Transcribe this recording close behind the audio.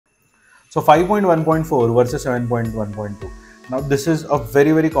So 5.1.4 versus 7.1.2. Now this is a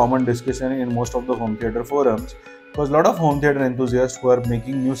very common discussion in most of the home theater forums, because a lot of home theater enthusiasts who are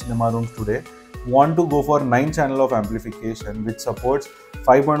making new cinema rooms today want to go for 9 channel of amplification which supports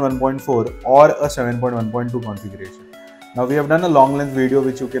 5.1.4 or a 7.1.2 configuration. Now we have done a long length video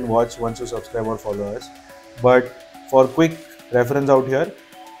which you can watch once you subscribe or follow us, but for quick reference out here,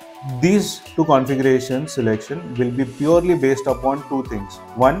 these two configuration selection will be purely based upon two things.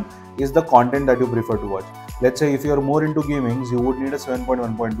 One is the content that you prefer to watch. Let's say if you are more into gaming, you would need a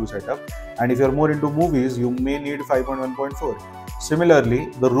 7.1.2 setup, and if you are more into movies, you may need 5.1.4. Similarly,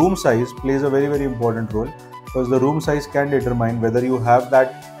 the room size plays a very important role, because the room size can determine whether you have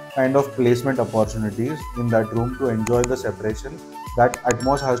that kind of placement opportunities in that room to enjoy the separation that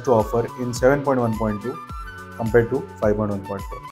Atmos has to offer in 7.1.2 compared to 5.1.4.